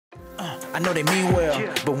I know they mean well,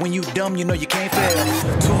 but when you dumb, you know you can't fail.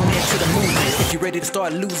 Tune in to the movement if you ready to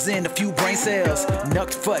start losing a few brain cells.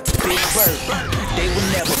 Nuck futs, big bird, they will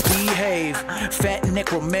never behave. Fat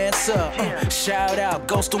necromancer, shout out,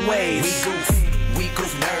 ghost away. We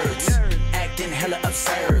goof nerds, acting hella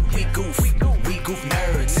absurd. We goof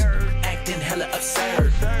nerds, acting hella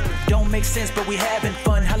absurd. Don't make sense, but we having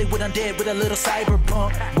fun. Hollywood undead with a little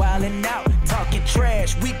cyberpunk. Wildin' out, talking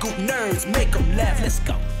trash. We goof nerds, make them laugh. Let's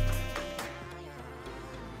go.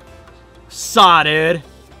 Saw, dude.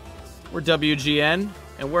 We're WGN,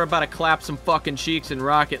 and we're about to clap some fucking cheeks in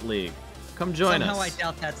Rocket League. Come join us. Somehow I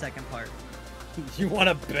doubt that second part. You want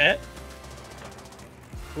to bet?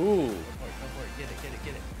 Ooh. Go for it. Get it.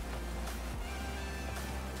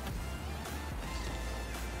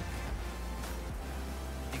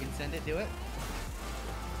 You can send it, do it.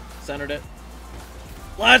 Centered it.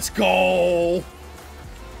 Let's go!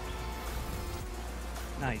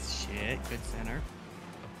 Nice shit. Good center.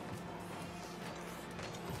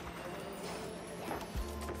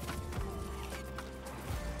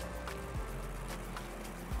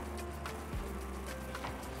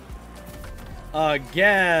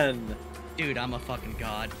 Again! Dude, I'm a fucking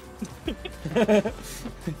god.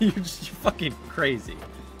 You're just fucking crazy.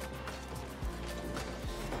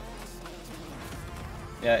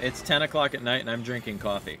 Yeah, it's 10 o'clock at night and I'm drinking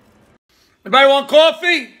coffee. Anybody want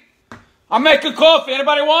coffee? I'm making coffee.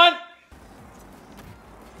 Anybody want?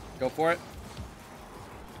 Go for it.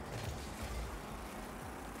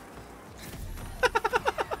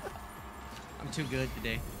 I'm too good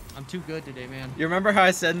today. I'm too good today, man. You remember how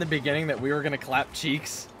I said in the beginning that we were gonna clap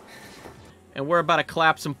cheeks? And we're about to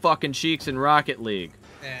clap some fucking cheeks in Rocket League.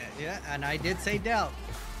 Yeah, and I did say doubt.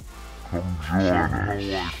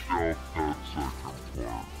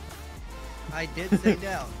 I did say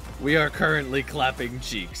doubt. We are currently clapping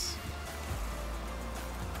cheeks.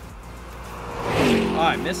 Oh,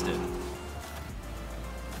 I missed it.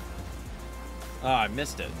 Oh, I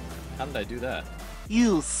missed it. How did I do that?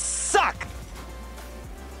 You suck!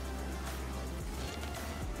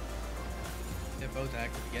 They're both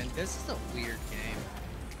active again. This is a weird game.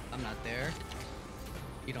 I'm not there.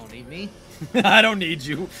 You don't need me. I don't need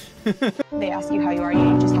you. They ask you how you are,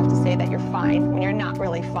 you just have to say that you're fine when you're not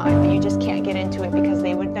really fine, but you just can't get into it because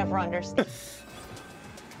they would never understand.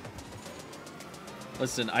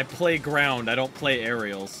 Listen, I play ground, I don't play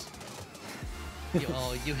aerials.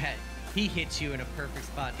 He hit you in a perfect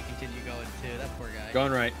spot to continue going too. That poor guy.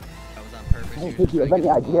 Going right. That was on purpose. I don't think you have any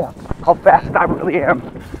idea how fast I really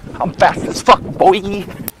am. I'm fast as fuck, boy.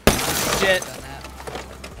 Shit.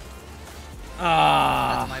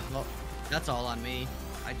 Ah. That's my fault. That's all on me.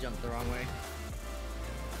 I jumped the wrong way.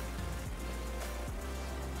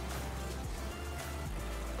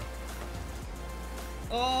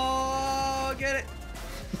 Oh, get it.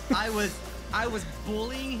 I was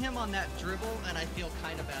bullying him on that dribble, and I feel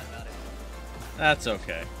kind of bad about it. That's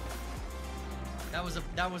okay. That was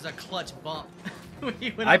a clutch bump.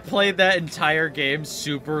 I played that entire game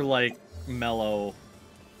super like mellow.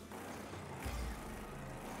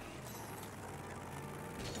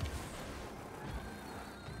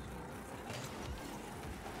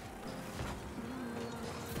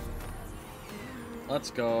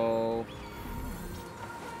 Let's go.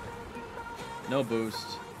 No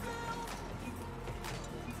boost.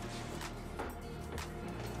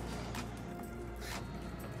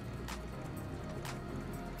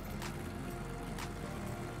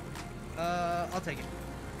 I'll take it.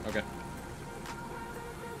 Okay.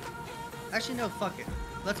 Actually, no, fuck it.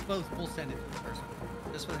 Let's both full send it first.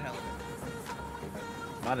 Just for the hell of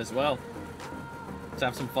it. Might as well. Let's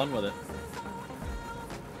have some fun with it.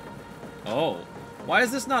 Oh. Why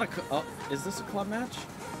is this not a... Oh, is this a club match?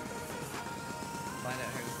 Find out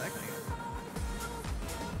how it's actually.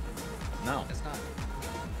 No. It's not.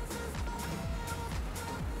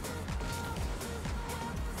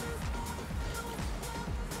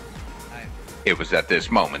 It was at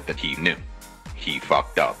this moment that he knew. He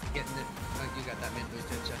fucked up. Getting it. Oh, you got that mid boost,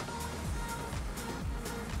 didn't you?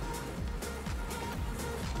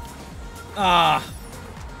 Ah.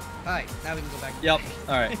 Alright, now we can go back. Yep.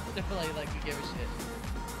 Alright. Definitely like we give a shit.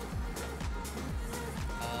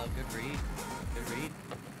 Good read. Good read.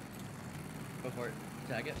 Go for it.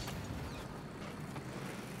 Tag it.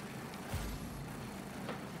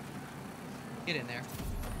 Get in there.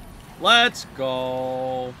 Let's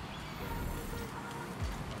go.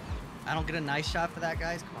 I don't get a nice shot for that,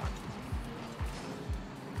 guys. Come on.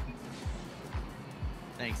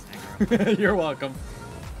 Thanks, Negro. You're welcome.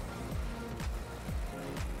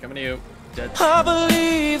 Coming to you. Dead. I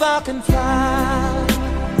believe I can fly.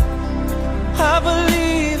 I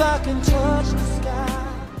believe I can touch the sky.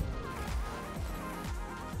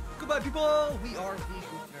 right, people. We are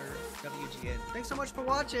Wegoofnerds, WGN. Thanks so much for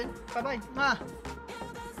watching. Bye-bye. Mwah.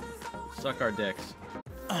 Suck our dicks.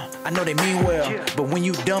 I know they mean well, but when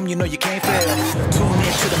you dumb, you know you can't fail. Tune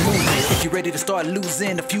in to the movement if you're ready to start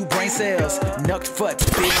losing a few brain cells. Nuck futz,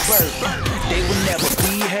 big bird, they will never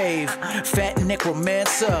behave. Fat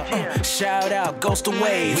necromancer, shout out, ghost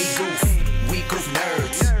away. We goof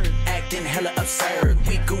nerds, acting hella absurd.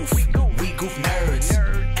 We goof nerds,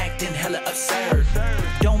 acting hella absurd.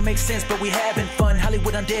 Don't make sense, but we having fun.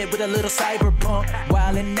 Hollywood undead with a little cyberpunk.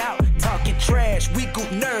 Wildin' out, talking trash. We goof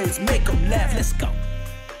nerds, make them laugh. Let's go.